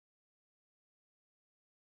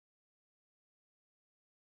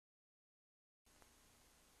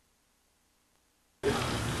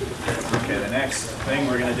next thing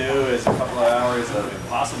we're going to do is a couple of hours of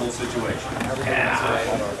impossible situation. Yeah.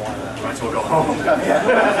 Might as well go home. Don't let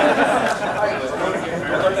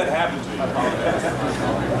that happen to you.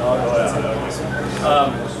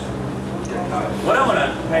 What I want to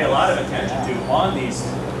pay a lot of attention to on these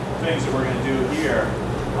things that we're going to do here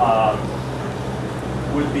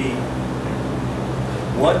would be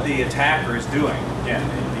what the attacker is doing. Again,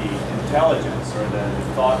 the intelligence or the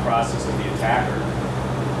thought process of the attacker,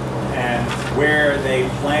 and where they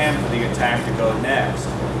plan for the attack to go next.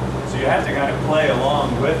 So you have to kind of play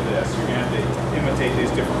along with this. You're going to have to imitate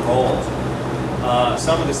these different roles.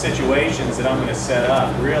 Some of the situations that I'm going to set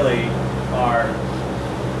up really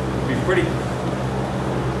would be pretty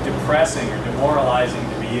depressing or demoralizing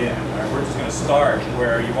to be in. Right? We're just going to start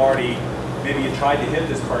where you've already, maybe you tried to hit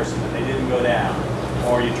this person and they didn't go down.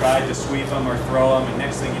 Or you tried to sweep them or throw them, and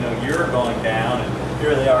next thing you know, you're going down, and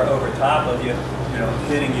here they are over top of you,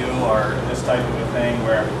 hitting you, or this type of a thing,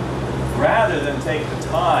 where rather than take the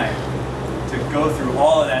time to go through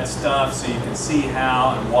all of that stuff so you can see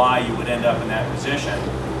how and why you would end up in that position,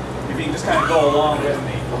 if you can just kind of go along with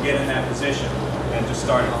me, we'll get in that position and just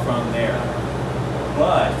start it from there.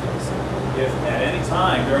 But if at any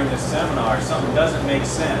time during this seminar something doesn't make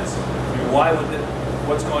sense, why would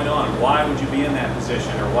what's going on? Why would you be in that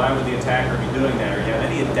position, or why would the attacker be doing that? Or you have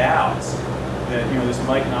any doubts that this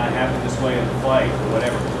might not happen this way in the fight, or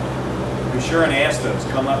whatever? Be sure and ask those.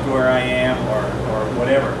 Come up to where I am, or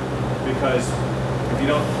whatever. Because if you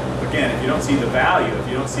don't see the value, if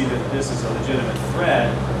you don't see that this is a legitimate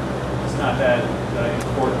threat, it's not that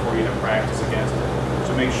important for you to practice against it.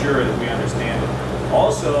 So make sure that we understand it.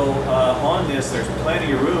 Also, on this, there's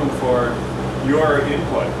plenty of room for your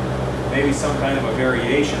input. Maybe some kind of a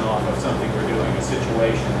variation off of something we're doing, a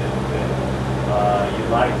situation that you'd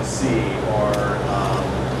like to see, or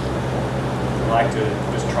you'd like to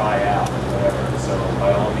just try out, or whatever. So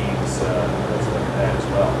by all means, let's look at that as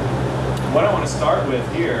well. What I want to start with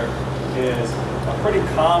here is a pretty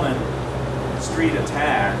common street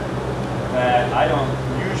attack that I don't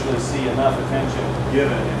usually see enough attention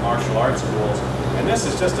given in martial arts schools. And this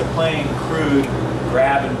is just a plain, crude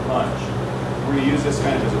grab and punch. We're going to use this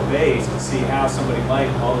kind of as a base to see how somebody might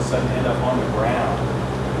all of a sudden end up on the ground.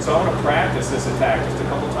 So I want to practice this attack just a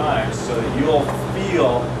couple times so that you'll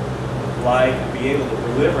feel like and be able to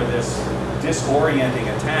deliver this disorienting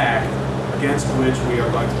attack against which we are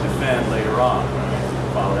going to defend later on.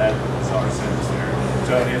 Follow that? That's our sentence there.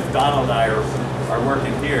 So if Donald and I are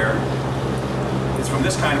working here, it's from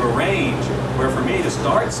this kind of a range where for me to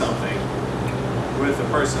start something with a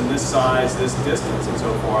person this size, this distance, and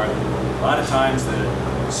so forth, a lot of times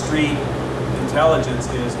the street intelligence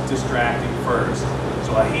is distracting first.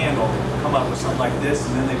 So a hand will come up with something like this,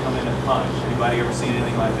 and then they come in and punch. Anybody ever seen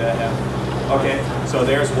anything like that happen? Okay, so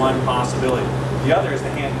there's one possibility. The other is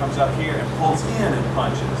the hand comes up here and pulls in and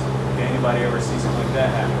punches. Okay, anybody ever see something like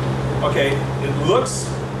that happen? Okay, it looks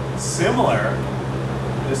similar.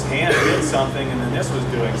 This hand did something, and then this was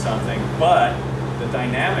doing something, but the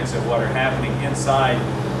dynamics of what are happening inside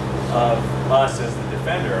of us as the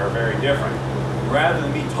defender are very different. Rather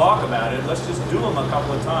than me talk about it, let's just do them a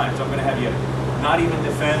couple of times. I'm going to have you not even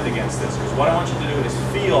defend against this, because what I want you to do is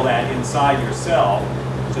feel that inside yourself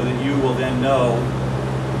so that you will then know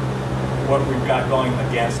what we've got going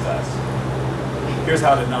against us. Here's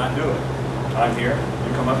how to not do it. I'm here.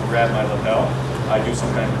 You come up and grab my lapel. I do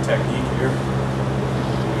some kind of technique here.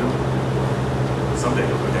 Someday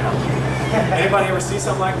it'll go down. Anybody ever see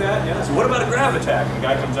something like that? Yeah. So what about a grab attack? And the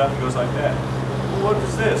guy comes up and goes like that. Well, what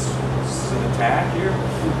is this? Is this an attack here?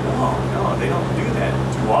 No, they don't do that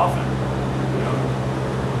too often.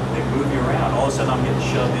 They move you around. All of a sudden I'm getting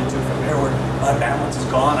shoved into from there where my balance is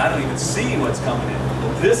gone. I don't even see what's coming in.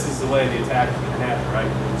 Well, this is the way the attack is going to happen, right?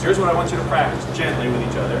 So here's what I want you to practice gently with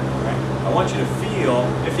each other, right? I want you to feel,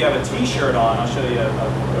 if you have a t-shirt on, I'll show you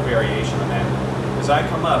a variation on that. As I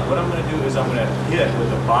come up, what I'm going to do is I'm going to hit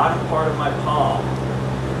with the bottom part of my palm.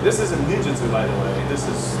 This isn't ninjutsu, by the way. This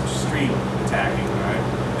is street attacking, right?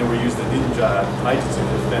 And we use the ninja taijutsu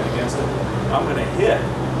to defend against it. I'm going to hit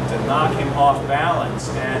to knock him off balance,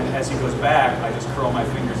 and as he goes back, I just curl my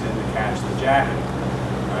fingers in to catch the jacket.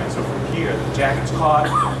 All right, so from here, the jacket's caught,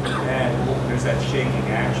 and there's that shaking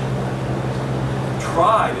action.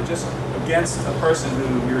 Try to just, against a person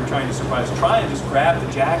who you're trying to surprise, try and just grab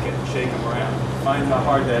the jacket and shake him around. Find how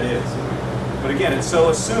hard that is. But again, it's so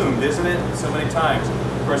assumed, isn't it? So many times,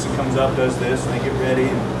 the person comes up, does this, and they get ready,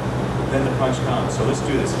 and then the punch comes. So let's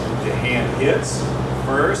do this. The hand hits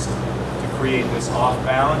first to create this off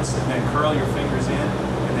balance, and then curl your fingers in,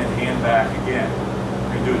 and then hand back again. You're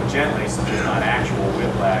going to do it gently so there's not actual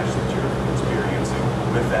whiplash that you're experiencing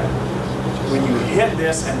with that. when you hit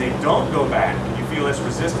this and they don't go back, and you feel this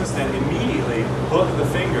resistance, then immediately hook the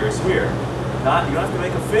fingers here. You don't have to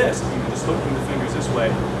make a fist. You can just hooking the fingers this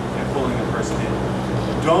way and pulling the person in.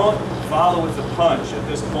 Don't follow with the punch at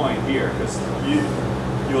this point here, because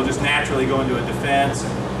you'll just naturally go into a defense.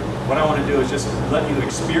 What I want to do is just let you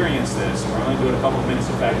experience this. We're only doing a couple of minutes.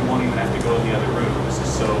 In fact, you won't even have to go in the other room. This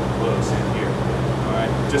is so close in here. All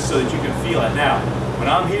right, just so that you can feel it. Now, when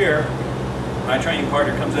I'm here, my training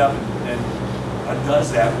partner comes up and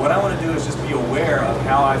does that. What I want to do is just be aware of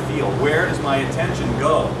how I feel. Where does my attention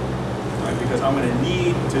go? All right, because I'm going to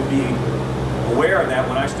need to be aware of that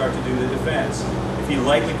when I start to do the defense. If he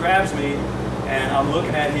lightly grabs me, and I'm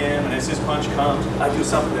looking at him, and as his punch comes, I do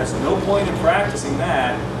something. There's no point in practicing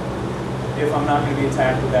that if I'm not going to be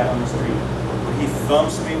attacked with that on the street. When he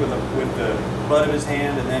thumps me with the butt of his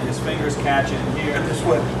hand, and then his fingers catch in here, this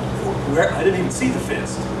way, where I didn't even see the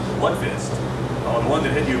fist. What fist? Oh, the one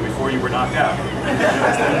that hit you before you were knocked out.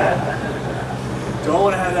 Don't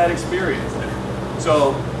want to have that experience.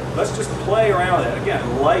 So let's just play around with that again,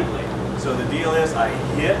 lightly. So the deal is I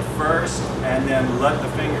hit first and then let the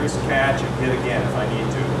fingers catch and hit again if I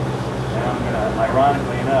need to. And I'm going to,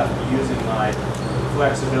 ironically enough, be using my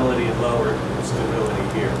flexibility and lower stability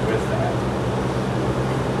here with that.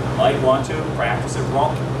 Might want to practice it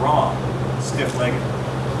wrong, stiff-legged.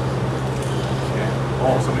 Okay.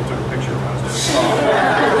 Oh, somebody took a picture when I was doing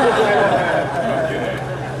it.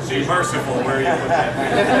 Okay. Be merciful where you put that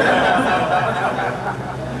picture.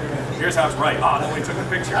 Here's how it's right. Oh, nobody took a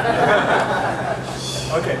picture.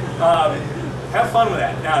 Okay, have fun with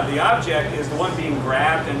that. Now, the object is the one being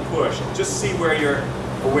grabbed and pushed. Just see where your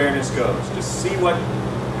awareness goes. Just see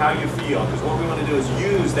how you feel, because what we want to do is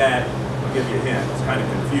use that. I'll give you a hint. It's kind of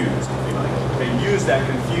confused. Okay, use that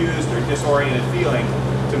confused or disoriented feeling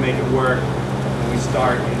to make it work when we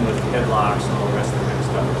start in with headlocks and all the rest of the kind of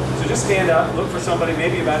stuff. So just stand up, look for somebody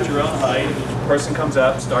maybe about your own height. The person comes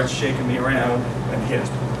up, starts shaking me around, and hits.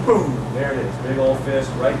 Boom! There it is. Big old fist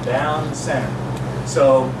right down the center.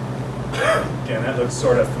 So, again, that looks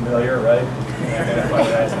sort of familiar, right?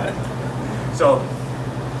 So,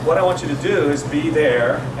 what I want you to do is be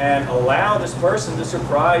there and allow this person to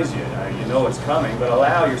surprise you. Now, you know it's coming, but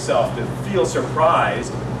allow yourself to feel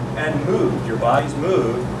surprised and move. Your body's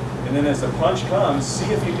moved. And then as the punch comes, see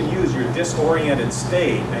if you can use your disoriented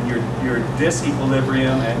state and your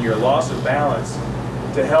disequilibrium and your loss of balance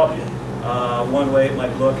to help you. One way it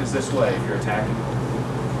might look is this way if you're attacking.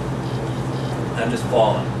 I'm just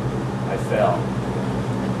falling. I fell.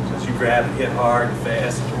 So as you grab and hit hard and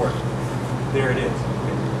fast, it works. There it is.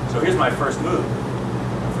 Okay. So here's my first move.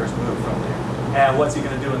 My first move from there. And what's he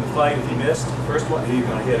going to do in the fight if he missed? First one, he's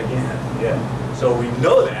going to hit again. Yeah. So we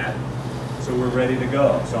know that, so we're ready to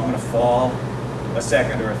go. So I'm going to fall a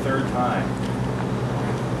second or a third time.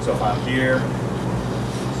 So if I'm here,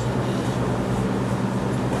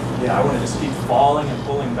 yeah, I want to just keep falling and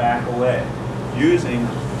pulling back away, using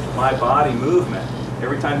my body movement.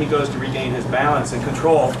 Every time he goes to regain his balance and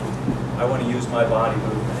control, I want to use my body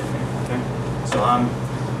movement in there. Okay? So I'm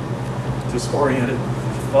disoriented,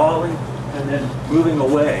 falling, and then moving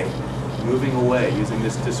away, using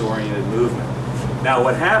this disoriented movement. Now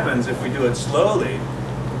what happens if we do it slowly,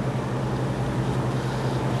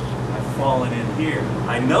 I've fallen in here.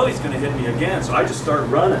 I know he's going to hit me again, so I just start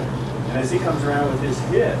running. And as he comes around with his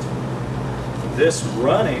hit, this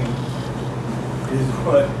running is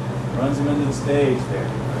what runs him into the stage there.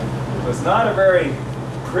 Right? So it's not a very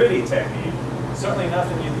pretty technique. Certainly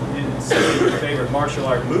nothing you didn't see in your favorite martial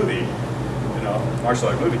art movie. You know, martial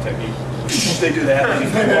art movie technique. They do that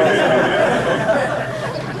anymore.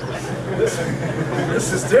 This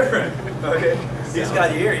is different. Okay, he's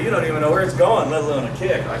got you here. You don't even know where it's going, let alone a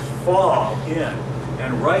kick. I fall in,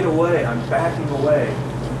 and right away I'm backing away.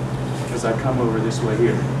 As I come over this way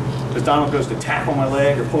here. As Donald goes to tap on my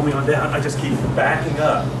leg or pull me on down, I just keep backing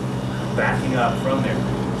up from there.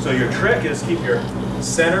 So your trick is keep your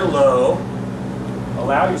center low,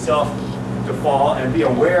 allow yourself to fall, and be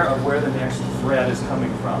aware of where the next threat is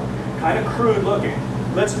coming from. Kind of crude looking.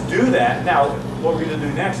 Let's do that. Now, what we're going to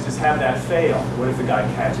do next is have that fail. What if the guy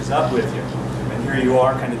catches up with you? And here you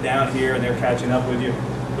are, kind of down here, and they're catching up with you.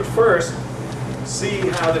 But first, see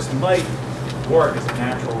how this might work as a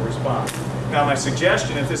natural response. Now my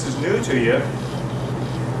suggestion, if this is new to you,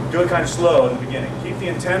 do it kind of slow in the beginning. Keep the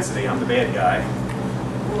intensity. I'm the bad guy.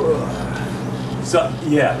 So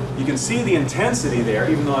yeah, you can see the intensity there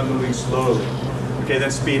even though I'm moving slowly. Okay, then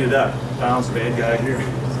speed it up. Donald's the bad guy here.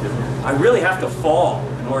 I really have to fall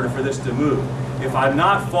in order for this to move. If I'm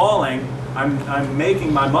not falling, I'm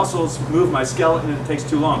making my muscles move my skeleton and it takes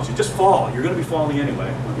too long. So just fall. You're going to be falling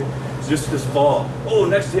anyway. Okay? So just fall. Oh,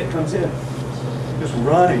 next hit comes in. just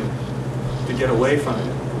running to get away from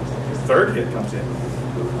it. Third hit comes in.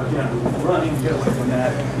 Again, running to get away from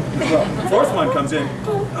that. Well, fourth one comes in.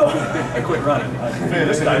 Oh, I quit running.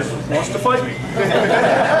 This guy wants to fight me.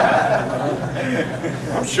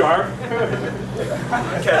 I'm sharp.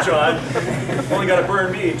 Catch on. Only got to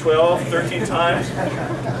burn me 12, 13 times.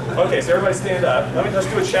 Okay, so everybody stand up. Let's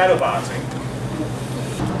do a shadow boxing.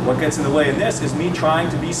 What gets in the way in this is me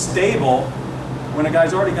trying to be stable when a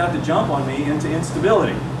guy's already got the jump on me into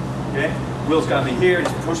instability. Okay? Will's got me here,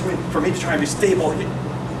 he's pushing me for me to try and be stable.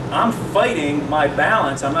 I'm fighting my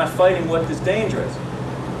balance, I'm not fighting what is dangerous.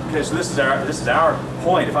 Okay, so this is our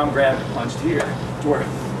point. If I'm grabbed and punched here, to where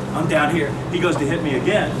I'm down here, he goes to hit me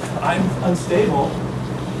again, I'm unstable,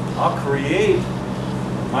 I'll create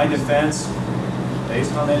my defense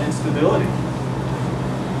based on that instability.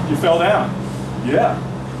 You fell down. Yeah.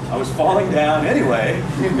 I was falling down anyway.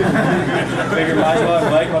 Figured might as well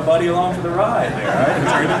invite my buddy along for the ride there,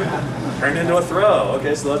 right? Turned into a throw.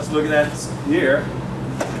 Okay, so let's look at that here.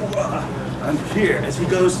 I'm here. As he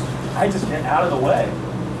goes, I just get out of the way.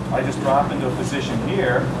 I just drop into a position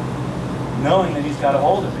here, knowing that he's got a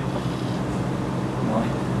hold of me.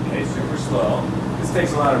 Okay, super slow. This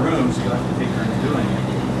takes a lot of room, so you'll have to take turns doing it.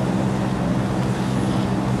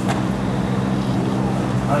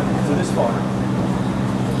 To this far.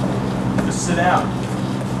 Just sit down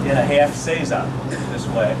in a half seiza this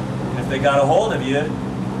way. And if they got a hold of you,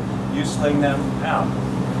 you sling them out.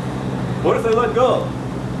 What if they let go?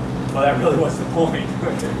 Well, that really was the point.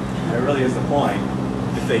 That really is the point.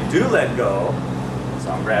 If they do let go,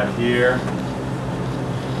 so I'm grabbed here,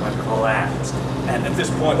 I'm collapsed. And at this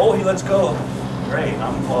point, oh, he lets go. Great,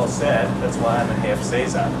 I'm all set. That's why I'm in half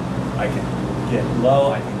seiza. I can get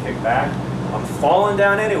low, I can kick back. I'm falling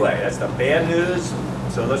down anyway. That's the bad news.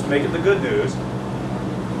 So let's make it the good news.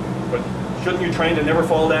 But shouldn't you train to never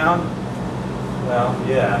fall down? Well,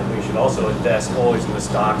 yeah, we should also invest always in the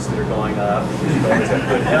stocks that are going up. We should always have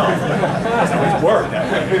good health. It doesn't always work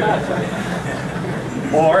that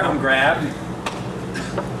way. Or I'm grabbed,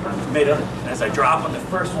 made up, as I drop on the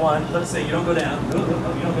first one, let's say you don't go down. No, you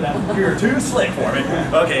don't go down. You're too slick for me.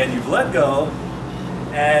 Okay, and you've let go,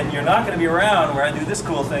 and you're not going to be around where I do this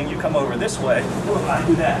cool thing. You come over this way, I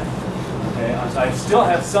do that. Okay, so I still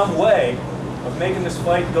have some way of making this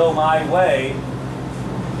fight go my way,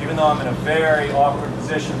 even though I'm in a very awkward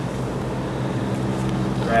position.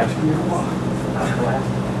 Grab here,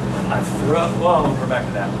 I throw, well, we're back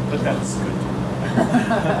to that, but that's good.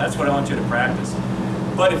 That's what I want you to practice.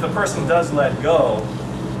 But if the person does let go,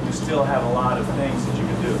 you still have a lot of things that you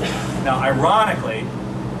can do. Now, ironically,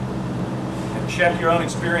 and check your own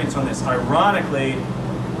experience on this, ironically,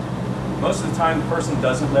 most of the time the person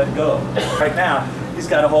doesn't let go. Right now, he's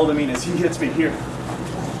got a hold of me, and as he hits me here,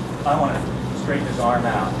 I want to straighten his arm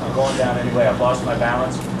out. I'm going down anyway, I've lost my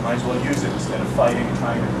balance, might as well use it instead of fighting and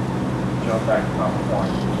trying to jump back to proper form.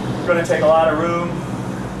 It's going to take a lot of room.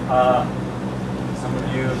 Some of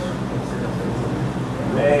you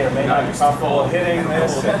may or may not be comfortable hitting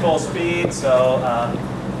this at full speed, so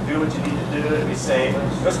do what you need to do to be safe.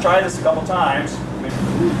 Let's try this a couple times.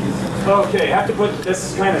 Okay, have to put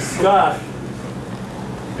this kind of stuff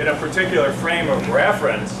in a particular frame of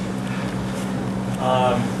reference.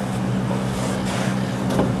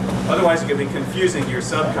 Otherwise it can be confusing to your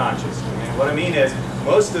subconscious. What I mean is,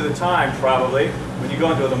 most of the time probably, when you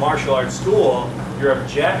go into the martial arts school, your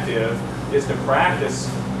objective is to practice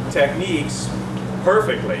techniques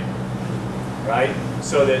perfectly, right?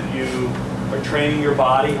 So that you are training your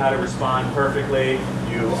body how to respond perfectly.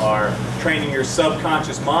 You are training your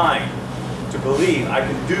subconscious mind to believe, I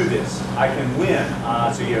can do this, I can win.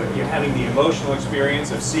 So you're having the emotional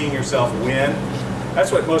experience of seeing yourself win.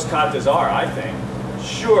 That's what most katas are, I think.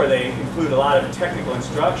 Sure, they include a lot of technical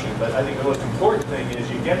instruction, but I think the most important thing is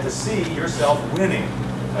you get to see yourself winning.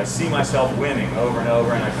 I see myself winning over and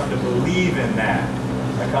over, and I come to believe in that.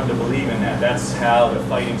 I come to believe in that. That's how the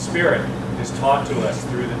fighting spirit is taught to us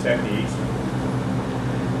through the techniques.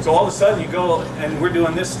 So all of a sudden you go, and we're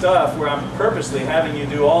doing this stuff where I'm purposely having you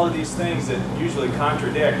do all of these things that usually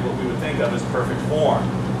contradict what we would think of as perfect form.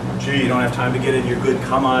 Gee, you don't have time to get in your good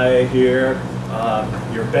kamae here.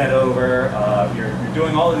 You're bent over. You're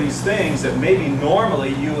doing all of these things that maybe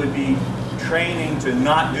normally you would be training to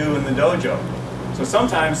not do in the dojo. So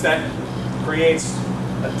sometimes that creates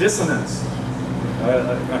a dissonance,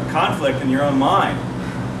 a conflict in your own mind.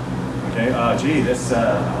 Okay, gee, this,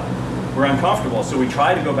 we're uncomfortable, so we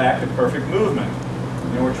try to go back to perfect movement.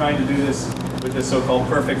 You know, we're trying to do this with this so-called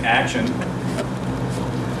perfect action. You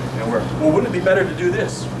know, well, wouldn't it be better to do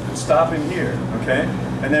this? stop him here, okay?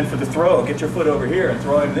 And then for the throw, get your foot over here and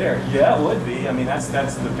throw him there. Yeah, it would be. I mean, that's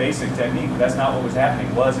the basic technique. That's not what was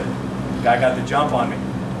happening, was it? The guy got the jump on me.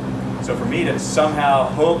 So for me to somehow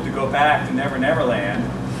hope to go back to Never Never Land,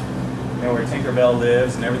 you know, where Tinkerbell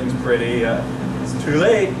lives and everything's pretty, it's too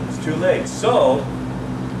late. It's too late. So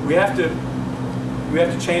we have to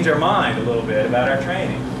change our mind a little bit about our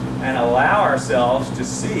training and allow ourselves to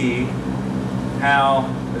see how,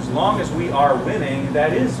 as long as we are winning,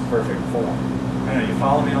 that is perfect form. I don't know, you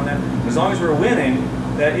follow me on that? As long as we're winning,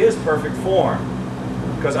 that is perfect form.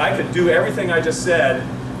 Because I could do everything I just said,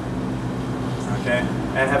 okay,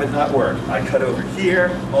 and have it not work. I cut over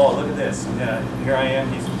here. Oh, look at this. Here I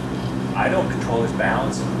am. I don't control his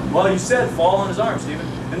balance. Well, you said fall on his arm, Stephen.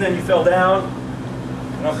 And then you fell down.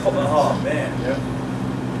 And I'm pulling, oh man. Yeah.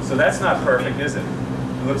 So that's not perfect, is it?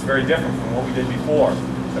 It looks very different from what we did before.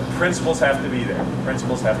 The principles have to be there.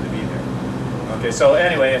 Principles have to be there. Okay, so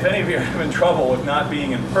anyway, if any of you are having trouble with not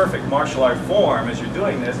being in perfect martial art form as you're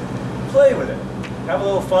doing this, play with it. Have a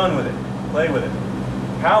little fun with it. Play with it.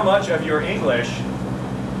 How much of your English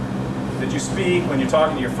that you speak when you're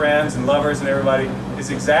talking to your friends and lovers and everybody is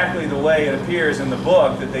exactly the way it appears in the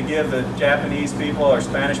book that they give the Japanese people or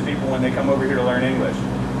Spanish people when they come over here to learn English?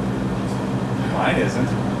 Mine isn't.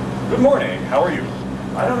 Good morning, how are you?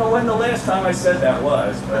 I don't know when the last time I said that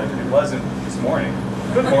was, but it wasn't this morning.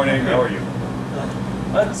 Good morning, how are you?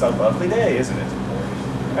 It's a lovely day, isn't it?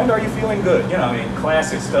 And are you feeling good? You know, I mean,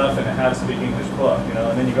 classic stuff in a How to Speak English book, you know,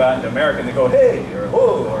 and then you go out into America and they go, hey, or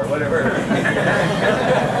whoa, or whatever.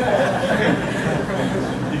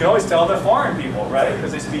 You can always tell they're foreign people, right?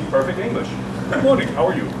 Because they speak perfect English. Good morning, how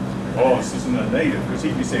are you? Oh, this isn't a native, because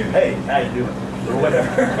he'd be saying, hey, how you doing? Or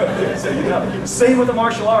whatever. So, you know, same with the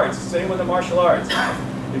martial arts. Same with the martial arts.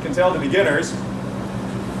 You can tell the beginners.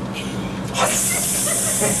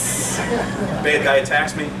 Bad guy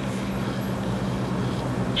attacks me.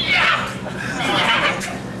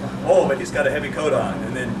 Oh, but he's got a heavy coat on,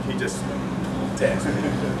 and then he just attacks me.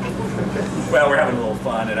 Well, we're having a little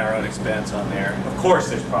fun at our own expense on there. Of course,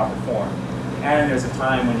 there's proper form. And there's a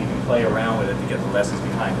time when you can play around with it to get the lessons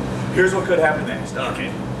behind it. Here's what could happen next.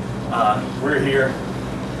 Okay. We're here.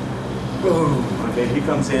 Boom. Okay, he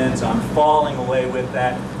comes in, so I'm falling away with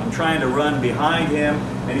that. I'm trying to run behind him,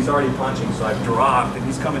 and he's already punching, so I've dropped, and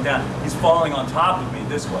he's coming down. He's falling on top of me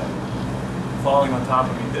this way. Falling on top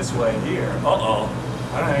of me this way here. Uh-oh.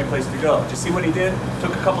 I don't have any place to go. Did you see what he did?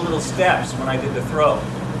 Took a couple little steps when I did the throw.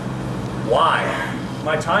 Why?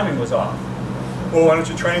 My timing was off. Well, why don't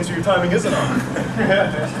you train so your timing isn't off?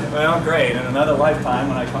 Well, great. In another lifetime,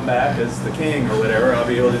 when I come back as the king or whatever, I'll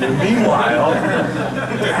be able to do. Meanwhile,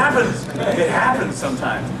 it happens. It happens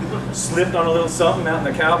sometimes. Slipped on a little something out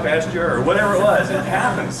in the cow pasture or whatever it was. It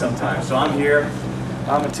happens sometimes. So I'm here.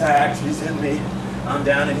 I'm attacked. He's hitting me. I'm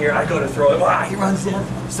down in here. I go to throw it. Wow, he runs in.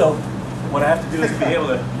 So what I have to do is be able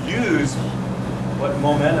to use what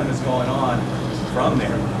momentum is going on from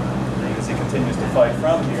there. As he continues to fight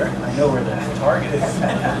from here, I know where the target is.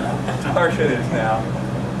 Target is now.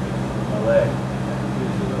 My leg.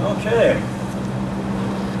 Okay.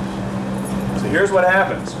 So here's what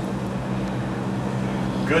happens.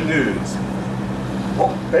 Good news.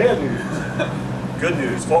 Oh, bad news. Good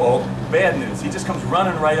news. Uh-oh, bad news. He just comes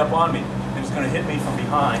running right up on me and he's going to hit me from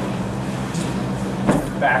behind.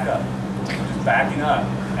 Back up. Just backing up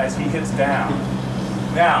as he hits down.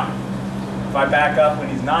 Now, if I back up when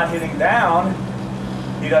he's not hitting down,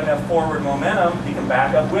 he doesn't have forward momentum, he can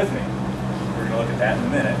back up with me. We're going to look at that in a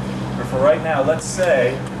minute. But for right now, let's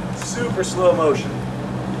say super slow motion.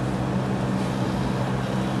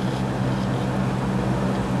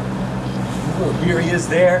 Oh, here he is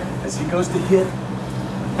there as he goes to hit.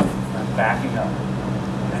 I'm backing up.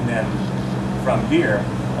 And then from here,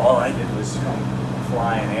 all I did was come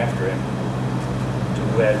flying after him to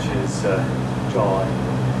wedge his jaw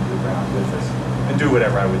around with us and do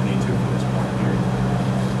whatever I would need to from this point here.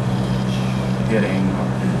 Getting or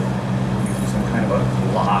using some kind of a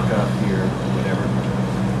lock up here or whatever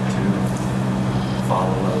to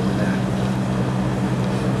follow up with that.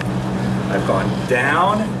 I've gone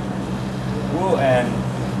down, whoa, and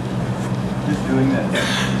just doing this,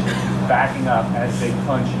 backing up as they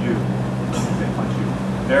punch you. As they punch you.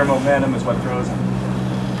 Their momentum is what throws them.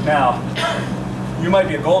 Now, you might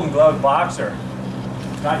be a Golden Glove boxer,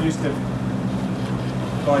 not used to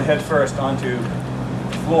going head first onto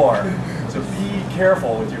the floor. So be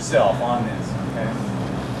careful with yourself on this, okay?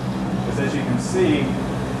 Because as you can see,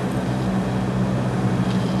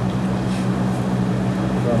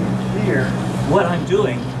 from here, what I'm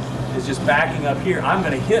doing is just backing up here. I'm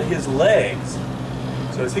going to hit his legs.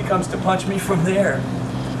 So as he comes to punch me from there,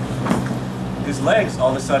 his legs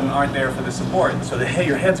all of a sudden aren't there for the support. So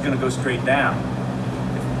your head's going to go straight down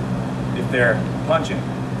if they're punching.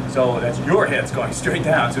 So that's your head's going straight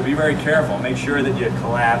down. So be very careful. Make sure that you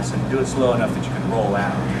collapse and do it slow enough that you can roll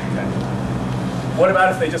out. Okay? What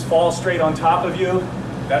about if they just fall straight on top of you?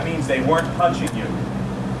 That means they weren't punching you.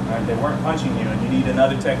 All right? They weren't punching you, and you need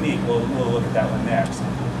another technique. We'll look at that one next.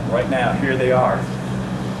 Right now, here they are.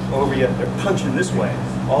 Over you, they're punching this way.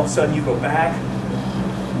 All of a sudden you go back.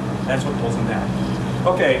 That's what pulls them down.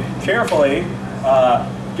 Okay, carefully,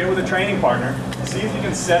 get with a training partner. See if you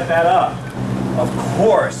can set that up. Of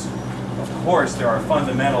course, there are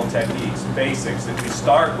fundamental techniques, basics that we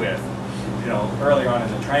start with, you know, earlier on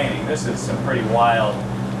in the training. This is some pretty wild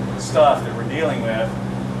stuff that we're dealing with,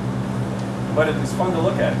 but it's fun to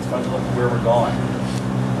look at. It's fun to look at where we're going.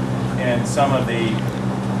 And some of the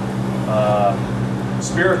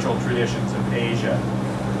spiritual traditions of Asia,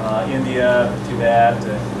 India, Tibet,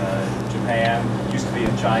 and Japan, used to be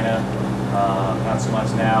in China, not so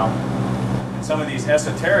much now. And some of these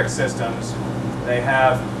esoteric systems, they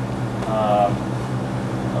have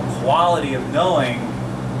a quality of knowing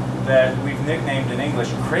that we've nicknamed in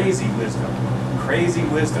English crazy wisdom. Crazy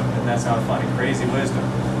wisdom, and that sounds funny, crazy wisdom.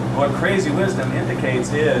 What crazy wisdom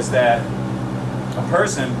indicates is that a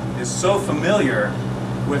person is so familiar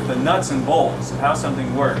with the nuts and bolts of how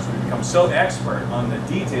something works. We become so expert on the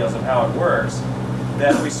details of how it works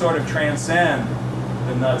that we sort of transcend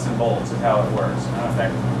the nuts and bolts of how it works. I don't know if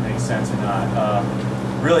that makes sense or not.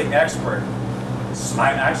 Really expert.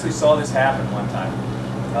 I actually saw this happen one time.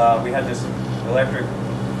 We had this electric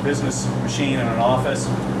business machine in an office,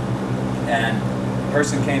 and a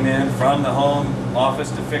person came in from the home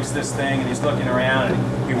office to fix this thing, and he's looking around,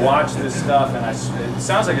 and he watched this stuff, and it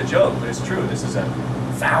sounds like a joke, but it's true. This is a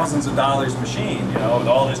thousands of dollars machine, you know, with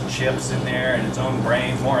all these chips in there and its own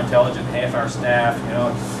brains, more intelligent than half our staff, you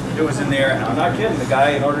know. It was in there, and I'm not kidding, the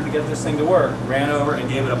guy, in order to get this thing to work, ran over and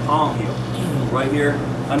gave it a palm heel right here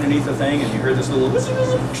underneath the thing, and you heard this little and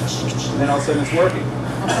then all of a sudden it's working.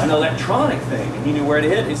 An electronic thing, and he knew where to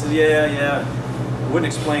hit. He said, yeah. Wouldn't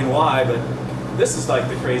explain why, but this is like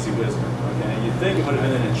the crazy wisdom. Okay, you'd think it would have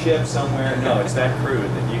been in a chip somewhere. No, it's that crude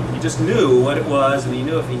that he just knew what it was, and he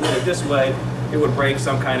knew if he hit it this way, it would break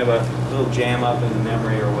some kind of a little jam up in the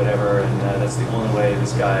memory or whatever, and that's the only way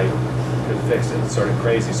this guy could fix it. It's sort of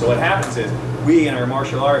crazy. So what happens is, we in our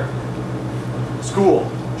martial art school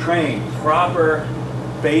train proper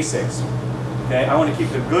basics. Okay, I want to keep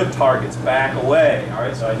the good targets back away. All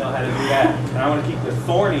right, so I know how to do that, and I want to keep the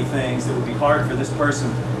thorny things that would be hard for this person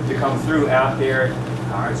to come through out there.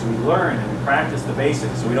 All right, so we learn and we practice the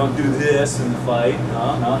basics. So we don't do this in the fight.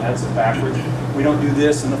 No, that's backwards. We don't do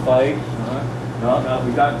this in the fight. No,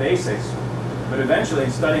 we've got basics. But eventually,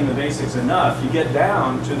 studying the basics enough, you get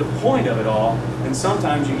down to the point of it all, and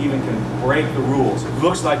sometimes you even can break the rules. It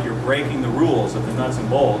looks like you're breaking the rules of the nuts and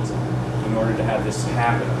bolts in order to have this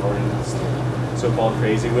happen, in order to so-called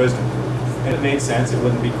crazy wisdom. And it made sense. It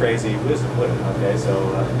wouldn't be crazy wisdom, would it? Okay,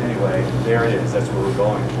 so anyway, there it is. That's what we're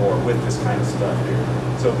going for with this kind of stuff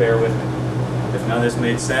here. So bear with me. If none of this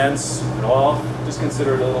made sense at all, just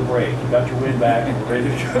consider it a little break. You got your wind back and we're ready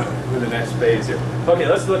to go with the next phase here. Okay,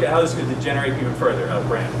 let's look at how this could degenerate even further.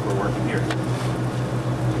 Brand, we're working here.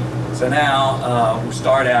 So now we'll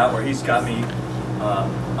start out where he's got me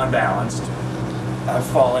unbalanced. I've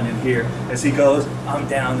fallen in here. As he goes, I'm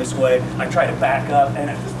down this way. I try to back up, and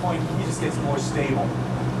at this point, he just gets more stable.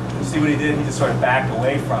 You see what he did? He just sort of backed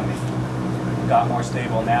away from me. Got more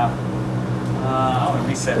stable now. I want to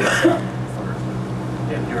reset this up first.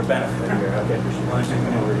 Yeah, you're a benefit here. Okay, why don't you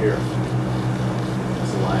come over here?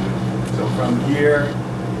 This alignment. So from here,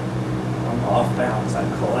 I'm off balance.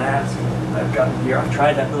 I've collapsed. I've gotten here. I've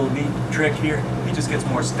tried that little neat trick here. He just gets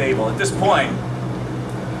more stable. At this point,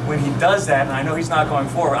 when he does that, and I know he's not going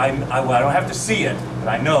forward, I don't have to see it, but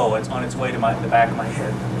I know it's on its way to the back of my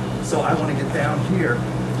head. So I want to get down here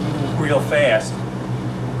real fast,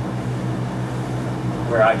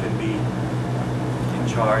 where I can be in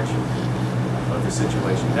charge of the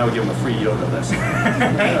situation. Now we give him a free yoga lesson.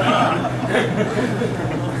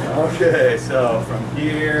 Okay, so from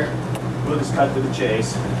here, we'll just cut to the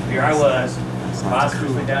chase. Here I was,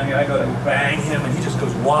 positively down here, I go to bang him, and he just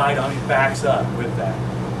goes wide on me, backs up with that.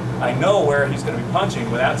 I know where he's going to be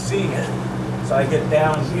punching without seeing it. So I get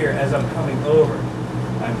down here as I'm coming over.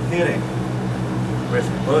 I'm hitting with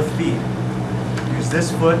both feet. Use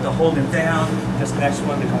this foot to hold him down, this next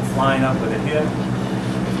one to come flying up with a hip.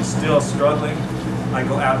 If he's still struggling, I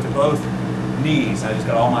go out to both knees. I just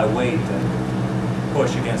got all my weight to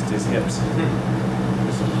push against his hips.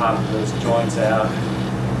 Just pop those joints out.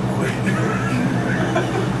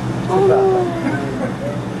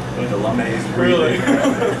 The lame's really.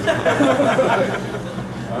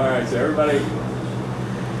 All right, so everybody,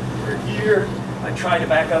 we're here. I try to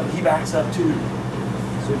back up, he backs up too.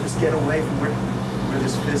 So just get away from where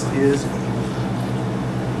this fist is.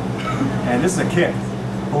 And this is a kick.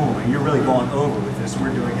 Boom, and you're really going over with this.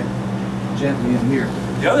 We're doing it gently in here.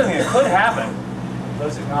 The other thing that could happen,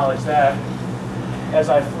 let's acknowledge that, as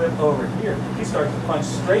I flip over here, he starts to punch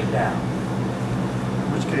straight down.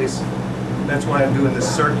 In which case, that's why I'm doing this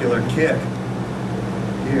circular kick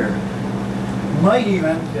here. Might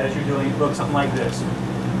even, as you're doing, look something like this.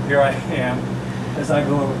 Here I am, as I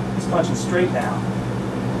go over, he's punching straight down.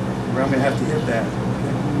 Where I'm going to have to hit that.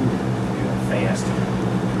 Okay. Fast.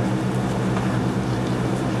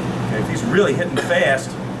 Okay, if he's really hitting fast,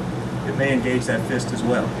 it may engage that fist as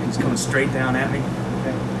well. He's coming straight down at me.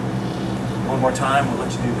 Okay. One more time, we'll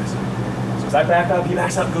let you do this. So as I back up, he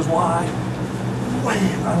backs up and goes wide.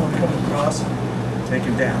 Wham! I want to come across, take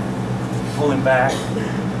him down, pull him back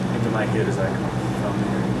into my hit as I come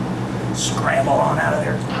here. Scramble on out of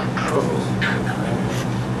there.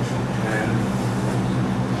 And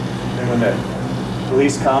then when the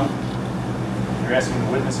police come, you're asking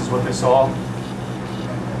the witnesses what they saw.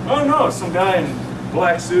 Oh no, some guy in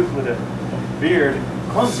black suit with a beard,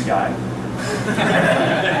 clumsy guy.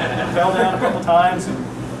 Fell down a couple times, and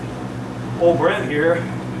old Brent here,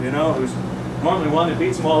 you know, who's normally one that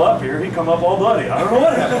beats them all up here, he come up all bloody. I don't know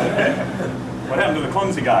what happened. What happened to the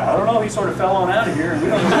clumsy guy? I don't know, he sort of fell on out of here. And we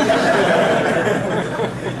don't know.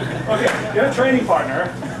 Okay, you have a training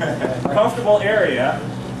partner, comfortable area,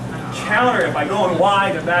 counter it by going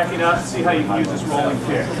wide and backing up, see how you can use this rolling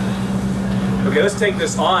kick. Okay, let's take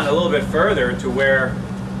this on a little bit further to where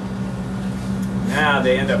now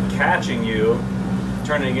they end up catching you,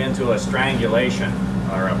 turning it into a strangulation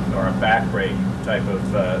or a back break type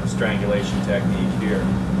of strangulation technique here.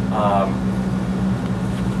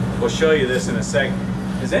 We'll show you this in a second.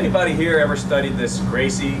 Has anybody here ever studied this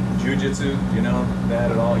Gracie Jiu-Jitsu? Do you know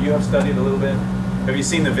that at all? You have studied a little bit? Have you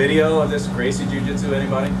seen the video of this Gracie Jiu-Jitsu,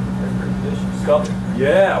 anybody?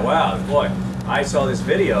 Yeah, wow, boy. I saw this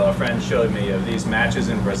video a friend showed me of these matches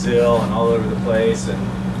in Brazil and all over the place,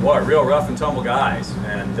 and boy, real rough and tumble guys.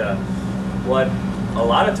 And what a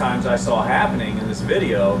lot of times I saw happening in this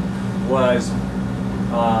video was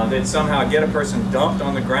they'd somehow get a person dumped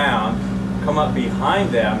on the ground, come up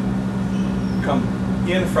behind them, come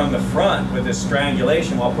in from the front with this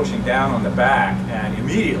strangulation while pushing down on the back, and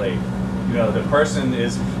immediately, you know, the person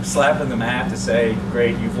is slapping the mat to say,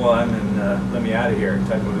 great, you've won, and let me out of here,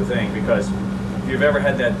 type of a thing. Because if you've ever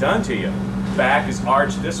had that done to you, back is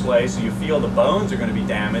arched this way, so you feel the bones are going to be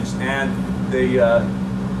damaged, and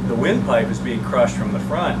the windpipe is being crushed from the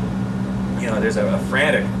front. You know, there's a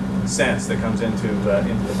frantic sense that comes into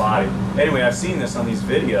the body. Anyway, I've seen this on these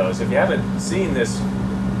videos. If you haven't seen this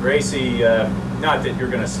Gracie, not that you're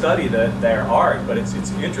going to study their art, but it's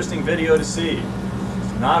an interesting video to see.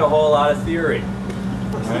 It's not a whole lot of theory.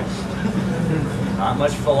 Right? Not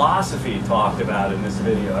much philosophy talked about in this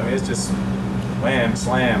video. I mean, it's just wham,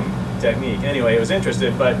 slam technique. Anyway, it was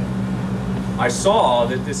interesting, but I saw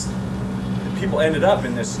that people ended up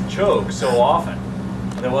in this choke so often.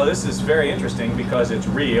 And then, well, this is very interesting because it's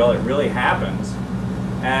real, it really happens,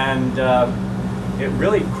 and it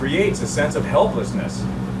really creates a sense of helplessness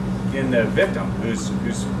in the victim who's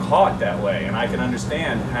caught that way. And I can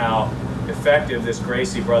understand how effective this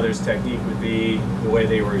Gracie Brothers technique would be the way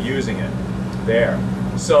they were using it there.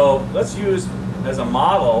 So let's use as a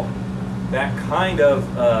model that kind of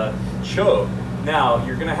choke. Now,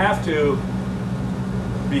 you're going to have to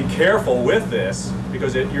be careful with this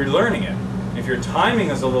because you're learning it. If your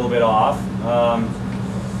timing is a little bit off,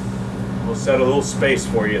 we'll set a little space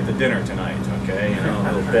for you at the dinner tonight, okay? You know, a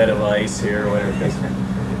little bed of ice here, whatever.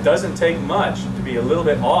 It doesn't take much to be a little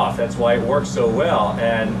bit off. That's why it works so well.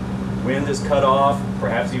 And wind is cut off,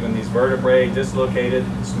 perhaps even these vertebrae dislocated,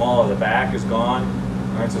 small of the back is gone.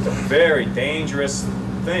 All right, so it's a very dangerous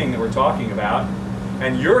thing that we're talking about.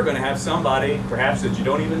 And you're going to have somebody, perhaps that you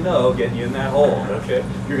don't even know, getting you in that hole, okay?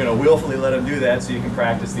 You're going to willfully let them do that so you can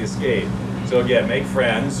practice the escape. So again, make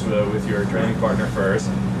friends with your training partner first.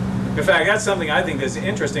 In fact, that's something I think that's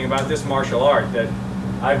interesting about this martial art that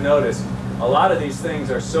I've noticed. A lot of these things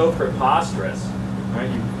are so preposterous. Right?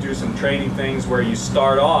 You do some training things where you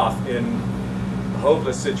start off in a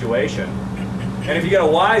hopeless situation. And if you get a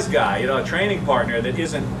wise guy, you know, a training partner that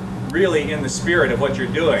isn't really in the spirit of what you're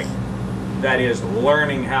doing, that is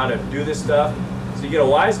learning how to do this stuff. So you get a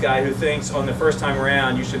wise guy who thinks on the first time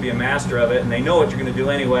around you should be a master of it, and they know what you're going to do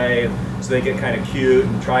anyway, so they get kind of cute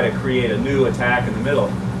and try to create a new attack in the middle.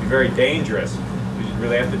 It'd be very dangerous. You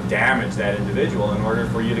really have to damage that individual in order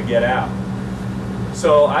for you to get out.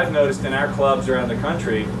 So I've noticed in our clubs around the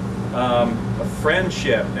country, a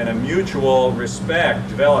friendship and a mutual respect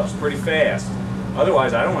develops pretty fast.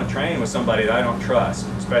 Otherwise, I don't want to train with somebody that I don't trust,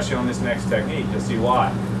 especially on this next technique. You'll see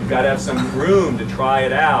why. You've got to have some room to try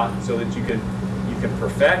it out so that you can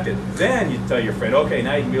perfect it. Then you tell your friend, okay,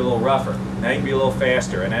 now you can be a little rougher. Now you can be a little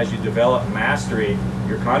faster. And as you develop mastery,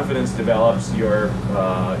 your confidence develops, your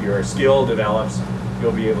skill develops.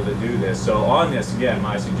 You'll be able to do this. So on this, again,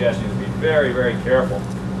 my suggestion is be very, very careful,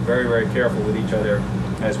 very, very careful with each other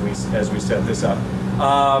as we set this up.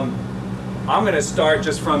 I'm going to start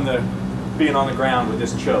just from the being on the ground with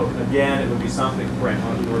this choke. Again, it would be something. Brent,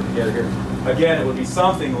 why don't you work together here? Again, it would be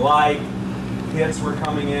something like hits were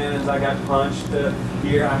coming in as I got punched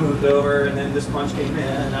here. I moved over, and then this punch came in,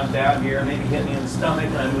 and I'm down here. Maybe hit me in the stomach,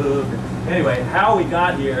 and I moved. Anyway, how we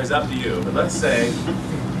got here is up to you. But let's say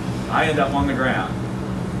I end up on the ground.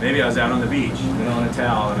 Maybe I was out on the beach, on a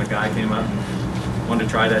towel, and a guy came up and wanted to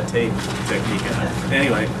try that tape technique out.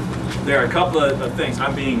 Anyway, there are a couple of things.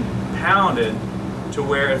 I'm being pounded to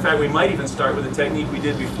where, in fact, we might even start with the technique we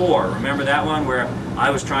did before. Remember that one where I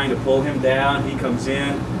was trying to pull him down, he comes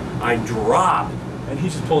in, I drop, and he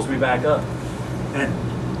just pulls me back up. And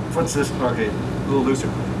what's this? Okay, a little looser.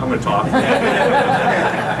 I'm going to talk.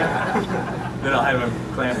 Then I'll have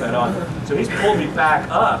him clamp that on. So he's pulled me back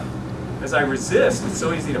up. As I resist, it's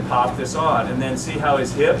so easy to pop this on. And then see how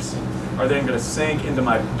his hips are then going to sink into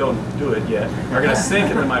my, don't do it yet, are going to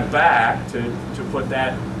sink into my back to put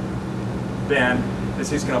that bend,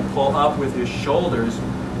 as he's going to pull up with his shoulders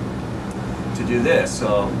to do this.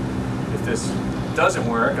 So if this doesn't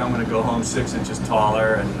work, I'm going to go home 6 inches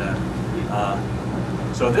taller.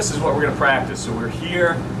 And so this is what we're going to practice. So we're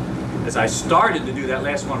here. As I started to do that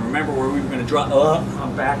last one, remember where we were going to drop up,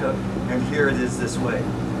 I'm back up, and here it is this way.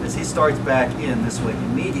 As he starts back in this way,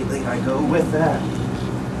 immediately I go with that.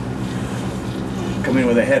 Come in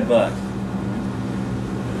with a headbutt.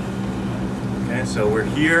 Okay, so we're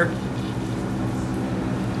here.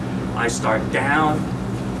 I start down,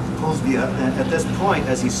 pulls me up, and at this point,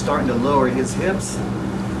 as he's starting to lower his hips,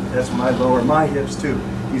 that's when I lower my hips too.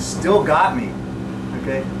 He's still got me,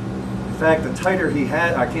 okay? In fact, the tighter he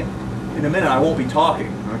had, I can't, in a minute I won't be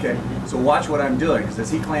talking, okay? So watch what I'm doing, because as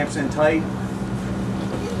he clamps in tight,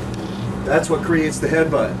 that's what creates the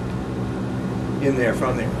headbutt in there,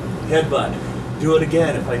 from there. Headbutt. Do it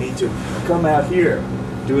again if I need to. Come out here.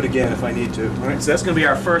 Do it again if I need to. All right, so that's going to be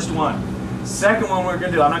our first one. Second one we're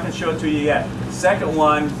going to do, I'm not going to show it to you yet. Second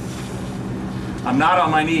one, I'm not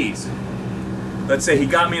on my knees. Let's say he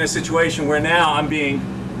got me in a situation where now I'm being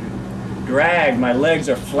dragged, my legs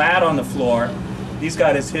are flat on the floor, he's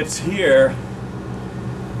got his hips here,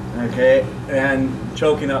 okay, and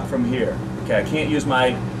choking up from here. Okay, I can't use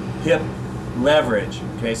my hip leverage,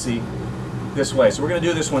 okay, see, this way. So we're going to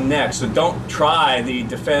do this one next, so don't try the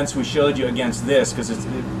defense we showed you against this, because it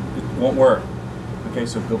won't work. Okay,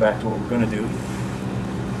 so go back to what we're going to do.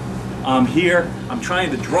 Here, I'm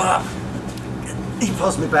trying to drop. He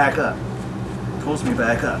pulls me back up. Pulls me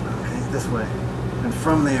back up, okay, this way. And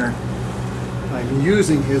from there, I'm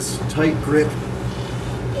using his tight grip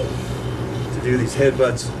to do these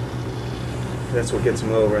headbutts. That's what gets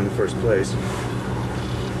him over in the first place.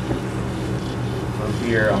 From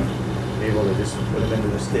here, I'm able to just put him into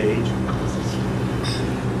the stage.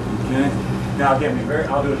 Okay. Now again,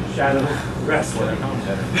 I'll do a shadow wrestler.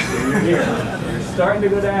 So you're here. You're starting to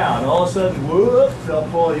go down. All of a sudden, whoop, they'll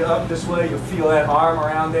pull you up this way. You'll feel that arm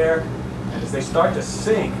around there. And as they start to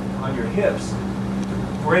sink on your hips,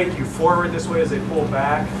 break you forward this way as they pull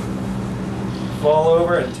back. Fall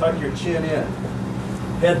over and tuck your chin in.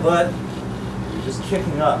 Headbutt. You're just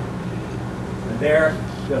kicking up. And there,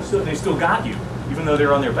 they still got you. Even though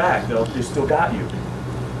they're on their back, they still got you.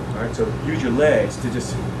 All right, so use your legs to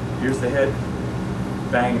just, here's the head,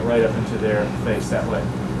 bang it right up into their face that way.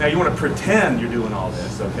 Now you want to pretend you're doing all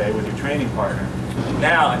this, okay, with your training partner.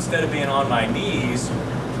 Now, instead of being on my knees,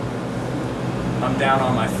 I'm down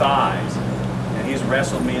on my thighs. And he's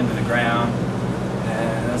wrestled me into the ground.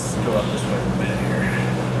 And let's go up this way a bit here.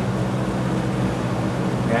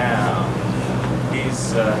 Now,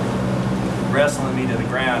 he's wrestling me to the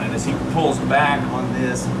ground, and as he pulls back on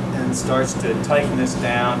this and starts to tighten this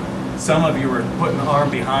down, some of you are putting the arm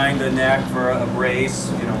behind the neck for a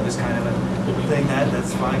brace, you know, this kind of a thing,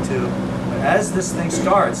 that's fine too. But as this thing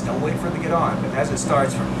starts, don't wait for it to get on, but as it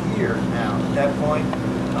starts from here now, at that point,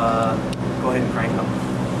 go ahead and crank up.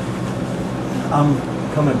 I'm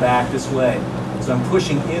coming back this way, so I'm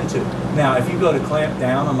pushing into. Now, if you go to clamp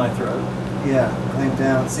down on my throat, yeah, clamp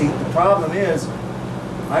down. See, the problem is,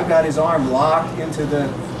 I've got his arm locked into the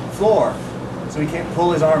floor, so he can't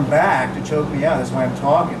pull his arm back to choke me out. That's why I'm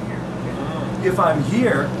talking here. If I'm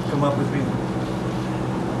here, come up with me.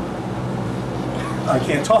 I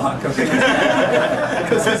can't talk, okay?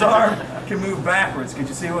 Because his arm can move backwards. Could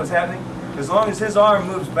you see what's happening? As long as his arm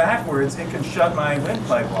moves backwards, it can shut my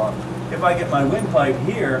windpipe off. If I get my windpipe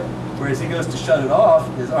here, whereas he goes to shut it off,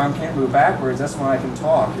 his arm can't move backwards, that's when I can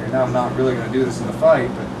talk here. Now I'm not really going to do this in the fight,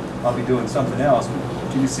 but I'll be doing something else.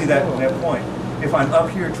 But can you see that point? If I'm up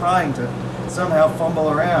here trying to somehow fumble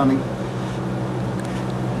around and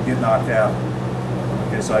get knocked out.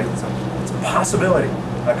 Okay, so it's a possibility.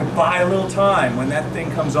 I could buy a little time when that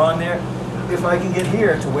thing comes on there. If I can get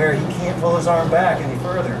here to where he can't pull his arm back any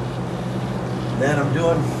further, then I'm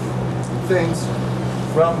doing things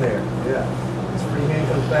from there. Yeah. His free hand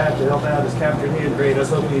comes back to help out his captured hand. Great, I was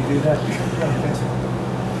hoping you'd do that.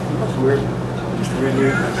 That's weird. Just weird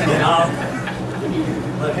here. And I'll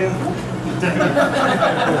let him.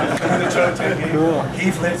 The choke technique.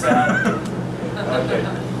 He flips out. Okay.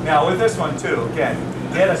 Now with this one too, again,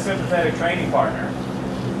 get a sympathetic training partner.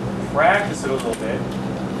 Practice it a little bit.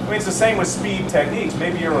 I mean, it's the same with speed techniques.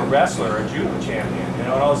 Maybe you're a wrestler or a judo champion, you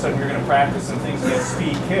know, and all of a sudden you're going to practice some things against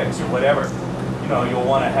speed kicks or whatever. You know, you'll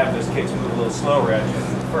want to have those kicks move a little slower at you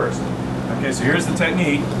first. Okay, so here's the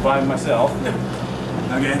technique by myself.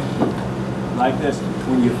 Okay, like this.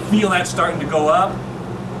 When you feel that starting to go up,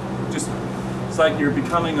 just, it's like you're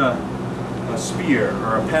becoming a spear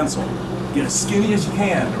or a pencil. Get as skinny as you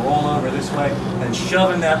can to roll over this way and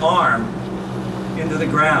shoving that arm into the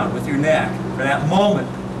ground with your neck for that moment.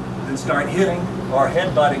 Then start hitting or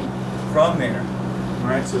headbutting from there. All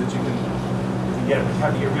right, so that you can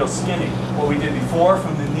have to get real skinny. What we did before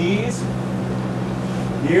from the knees,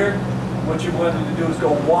 here, what you wanted to do is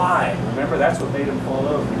go wide. Remember, that's what made them fall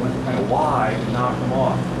over. You went kind of wide and knock them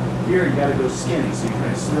off. Here, you got to go skinny, so you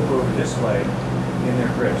kind of slip over this way in their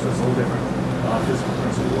grip. So it's a little different physical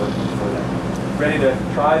principle working for that. Ready to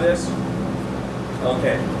try this?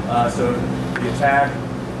 Okay, so the attack,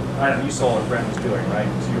 I don't know, you saw what Brent was doing, right?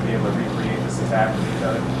 So you'll be able to recreate this attack with each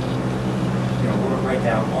other. You know, work right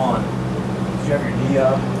down on. Did you have your knee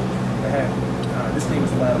up? Go ahead. This thing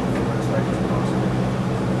was loud before it's like this possible.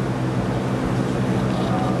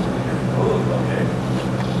 Oh, okay.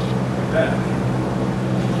 Like that.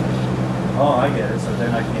 Oh, I get it. So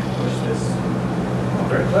then I can't push this. Oh,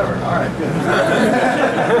 very clever. All right, good.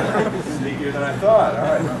 Sneakier than I thought. All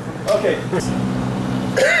right. Okay.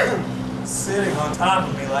 Sitting on top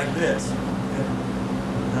of me like this.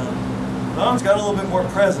 Tom's got a little bit more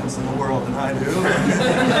presence in the world than I do.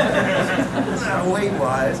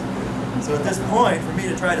 Weight-wise. So at this point, for me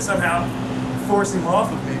to try to somehow force him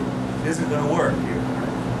off of me isn't going to work here.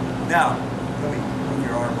 Now, let me move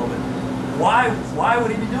your arm a little bit. Why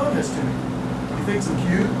would he be doing this to me? He thinks I'm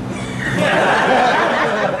cute?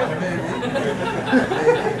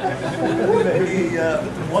 Maybe he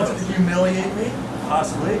wants to humiliate me,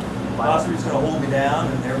 possibly. Possibly he's going to hold me down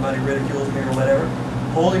and everybody ridicules me or whatever.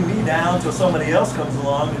 Holding me down until somebody else comes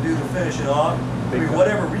along to do the finishing off. I mean,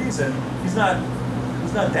 whatever reason, he's not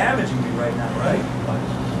damaging me right now, right?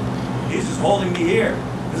 He's just holding me here.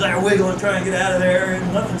 As I wiggle and try and get out of there,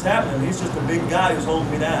 and nothing's happening. He's just a big guy who's holding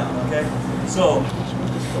me down, okay? So,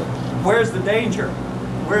 where's the danger?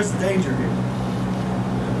 Where's the danger here?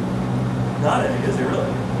 Not any, is there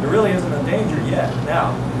really? There really isn't a danger yet.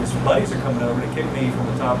 Now, his buddies are coming over to kick me from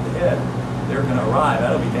the top of the head. They're going to arrive.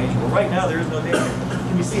 That'll be danger. But right now, there is no danger.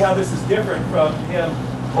 Can you see how this is different from him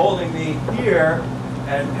holding me here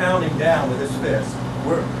and pounding down with his fist?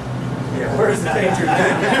 Where's the danger?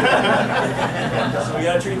 So we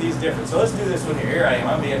got to treat these different. So let's do this one here. Here I am.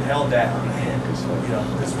 I'm being held down. You know,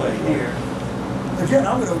 this way here. Again,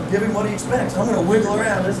 I'm going to give him what he expects. I'm going to wiggle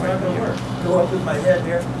around. This is not going to work. Go up with my head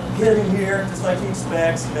there. Hit him here, just like he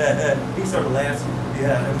expects. He sort of laughs.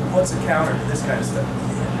 Yeah, and what's the counter to this kind of stuff?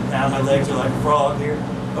 Now my legs are like a frog here.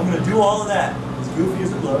 I'm going to do all of that, as goofy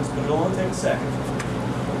as it looks, but it'll only take a second.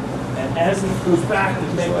 And as he goes back to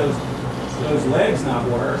make those legs not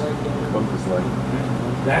work,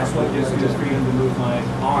 that's what gives me the freedom to move my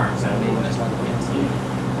arms.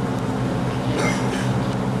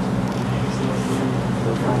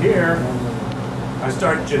 From here, I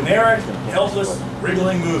start generic, helpless,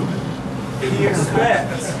 wriggling movement. He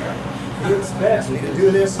expects me to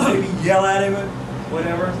do this, maybe yell at him,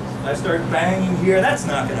 whatever. I start banging here. That's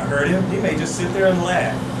not going to hurt him. He may just sit there and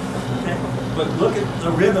laugh. Okay? But look at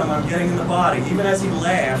the rhythm I'm getting in the body. Even as he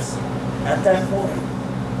laughs, at that point,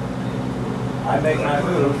 I make my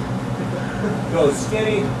move. Go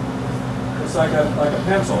skinny. It's like a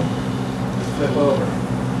pencil. Flip over.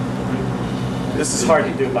 This is hard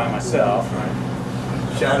to do by myself, right?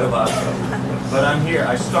 Shadow boxing. But I'm here.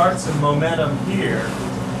 I start some momentum here.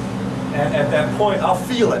 And at that point, I'll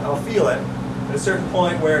feel it. At a certain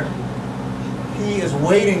point where he is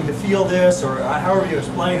waiting to feel this, or however you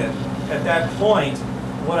explain it, at that point,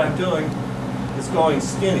 what I'm doing is going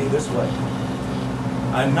skinny this way.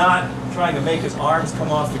 I'm not trying to make his arms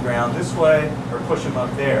come off the ground this way or push him up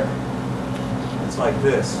there. It's like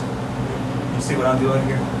this. You see what I'm doing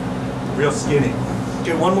here? Real skinny.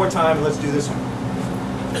 Okay, one more time, and let's do this one.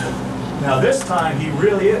 Now this time, he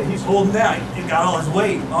really is. He's holding down. He's got all his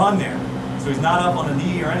weight on there. So he's not up on a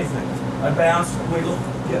knee or anything. I bounce, wiggle,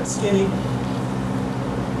 get skinny.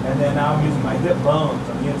 And then now I'm using my hip bones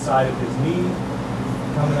on the inside of his knee,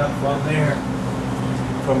 coming up from there.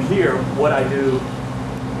 From here, what I do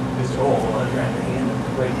is, I grab the hand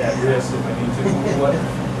and break that wrist if I need to.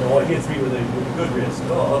 What hits me with a good wrist.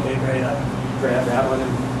 Oh, okay, great. I grab that one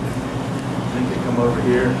and then can come over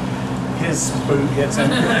here. His boot hits him.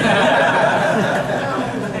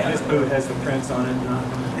 His boot has the prints on it.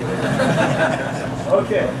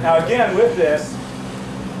 Okay, now again with this,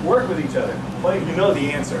 work with each other. Well, you know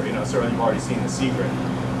the answer, certainly you've already seen the secret.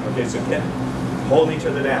 Okay, so holding each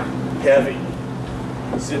other down, heavy.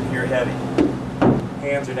 Sitting here, heavy.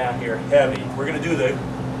 Hands are down here, heavy. We're going to do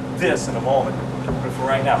this in a moment, but for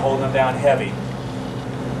right now, holding them down, heavy.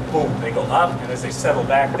 Boom, they go up, and as they settle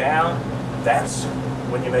back down, that's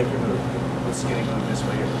when you make your move. The skinny move this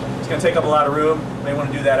way here. It's going to take up a lot of room. You may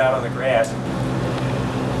want to do that out on the grass.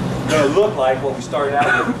 It's going to look like what we started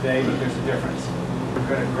out with today, but there's a difference. We're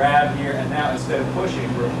going to grab here, and now instead of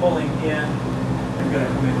pushing, we're pulling in. We're going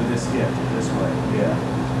to come in with this hip, this way. Yeah.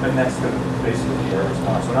 And that's going to basically be our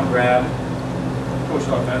response. When I'm grabbed, push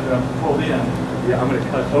off that, I'm pulled in, I'm going to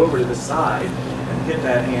cut over to the side and hit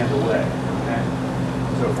that hand away. Okay?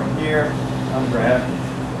 So from here, I'm grabbed,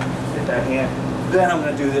 hit that hand. Then I'm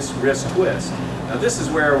going to do this wrist twist. Now this is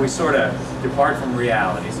where we sort of depart from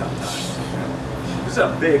reality sometimes. This is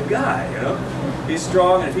a big guy, He's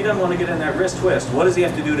strong, and if he doesn't want to get in that wrist twist, what does he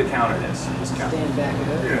have to do to counter this? Stand back it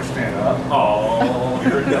up. You're going to stand up. Oh,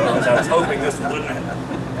 here it goes. I was hoping this wouldn't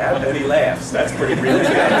happen. And he laughs. That's pretty real.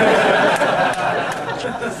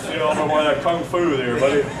 I'm more that kung fu there,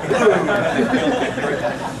 buddy.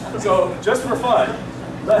 So, just for fun,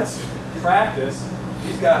 let's practice.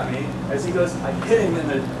 He's got me. As he goes, I hit him in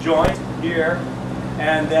the joint here,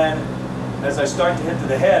 and then as I start to hit to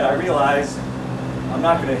the head, I realize I'm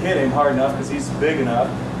not going to hit him hard enough because he's big enough.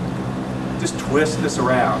 Just twist this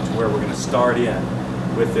around to where we're going to start in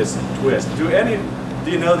with this twist. Do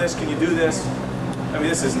you know this? Can you do this? I mean,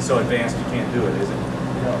 this isn't so advanced you can't do it, is it?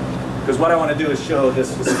 Because what I want to do is show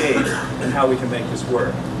this escape and how we can make this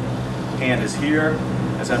work. Hand is here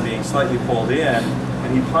as I'm being slightly pulled in,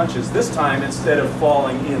 and he punches. This time, instead of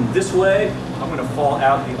falling in this way, I'm going to fall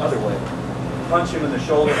out the other way. Punch him in the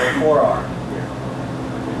shoulder or forearm.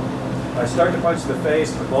 If I start to punch the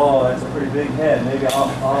face, that's a pretty big head. Maybe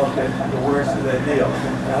I'll get the worst of that deal.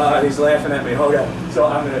 He's laughing at me. Okay. So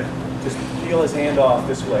I'm going to just peel his hand off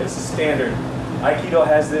this way. This is standard. Aikido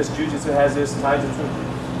has this, Jiu-Jitsu has this,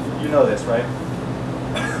 Taijutsu. You know this, right?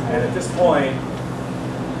 And at this point,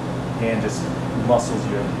 hand just muscles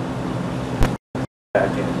you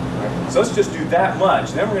back in. Right? So let's just do that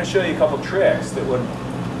much. Then we're going to show you a couple tricks that would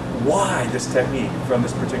why this technique from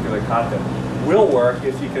this particular kata will work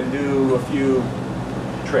if you can do a few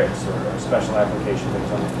tricks or special application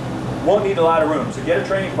things on it. Won't need a lot of room, so get a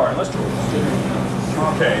training partner. Let's try.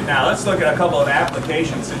 Okay, now let's look at a couple of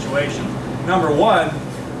application situations. Number one,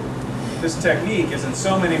 this technique is in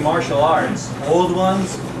so many martial arts. Old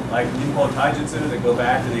ones, like Ninpo Taijutsu that go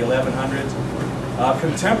back to the 1100s.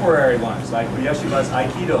 Contemporary ones, like Yeshiva's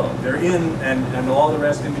Aikido. They're in, and all the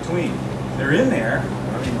rest in between. They're in there.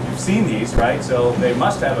 I mean, you've seen these, right? So they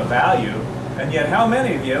must have a value. And yet, how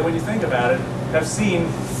many of you, when you think about it, have seen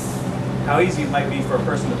how easy it might be for a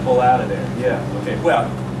person to pull out of there? Yeah, okay. Well,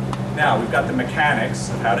 now we've got the mechanics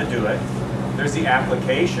of how to do it. There's the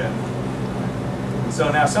application. And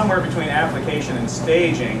so now somewhere between application and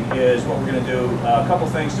staging is what we're going to do, a couple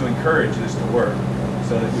things to encourage this to work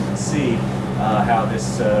so that we can see how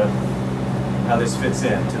this fits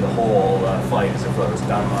into the whole fight as opposed to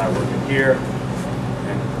Don and I working here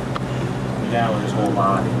and down with his whole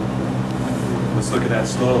body. Let's look at that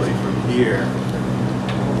slowly from here.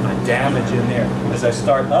 I damage in there. As I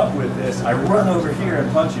start up with this, I run over here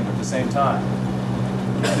and punch him at the same time.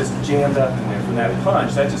 Just jammed up in there from that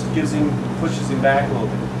punch. That just pushes him back a little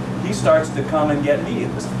bit. He starts to come and get me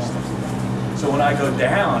at this point. So when I go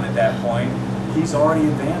down at that point, he's already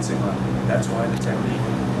advancing on me. That's why the technique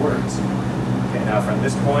works. Okay, now from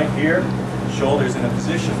this point here, shoulders in a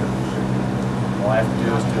position. All I have to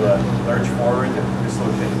do is do a lurch forward and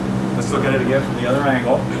dislocate. Let's look at it again from the other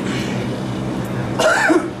angle.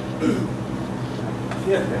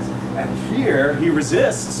 hit this. And here, he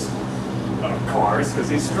resists, of course, because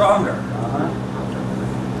he's stronger.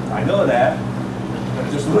 I know that,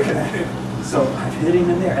 but just looking at it. So I'm hitting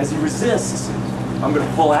him there. As he resists, I'm going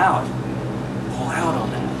to pull out on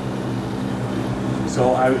that.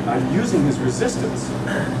 So I'm using his resistance,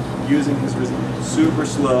 super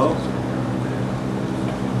slow,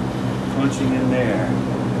 punching in there,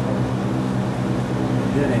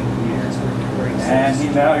 hitting here.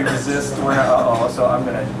 And now he resists where, so I'm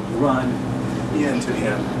going to run into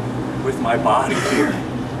him with my body here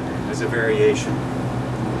as a variation.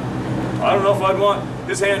 I don't know if I'd want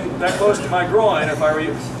his hand that close to my groin if I were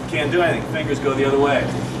you. Can't do anything. Fingers go the other way.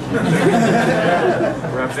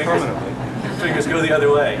 Perhaps fingers go the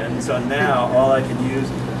other way. And so now all I can use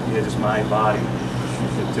is my body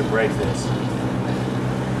to break this.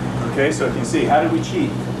 Okay, so if you see, how did we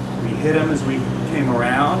cheat? We hit him as we came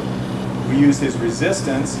around. We used his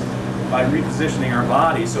resistance by repositioning our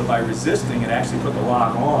body. So by resisting, it actually put the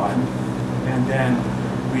lock on. And then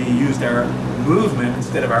we used our movement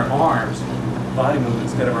instead of our arms, body movement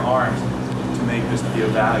instead of our arms, to make this be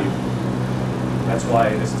of value. That's why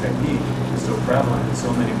this technique is so prevalent in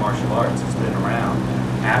so many martial arts. It's been around.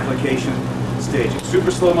 Application, staging.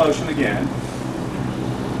 Super slow motion again.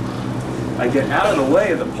 I get out of the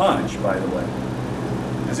way of the punch, by the way,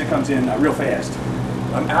 as it comes in real fast.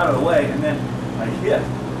 I'm out of the way, and then I hit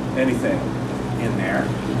anything in there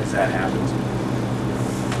as that happens.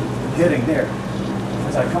 Hitting there.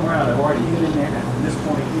 As I come around, I've already hit in there, and from this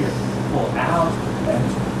point here, pull out and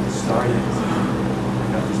start in.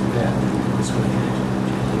 Just like that. This way.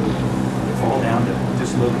 Fall down to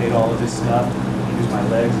dislocate all of this stuff. Use my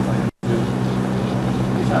legs if I need to.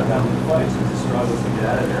 He's not down in the fight, so he struggles to get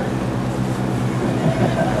out of there.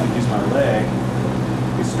 I use my leg.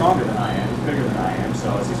 He's stronger than I am. He's bigger than I am,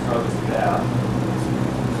 so as he struggles to get out.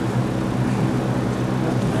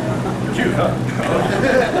 Cute, huh?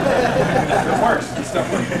 It works. This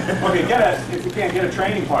stuff works. Okay, if you can't get a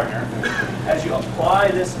training partner, as you apply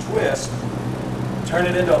this twist, turn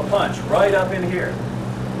it into a punch right up in here.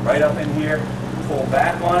 Right up in here, pull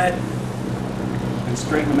back on it, and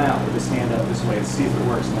straighten them out with this hand up this way and see if it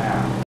works now.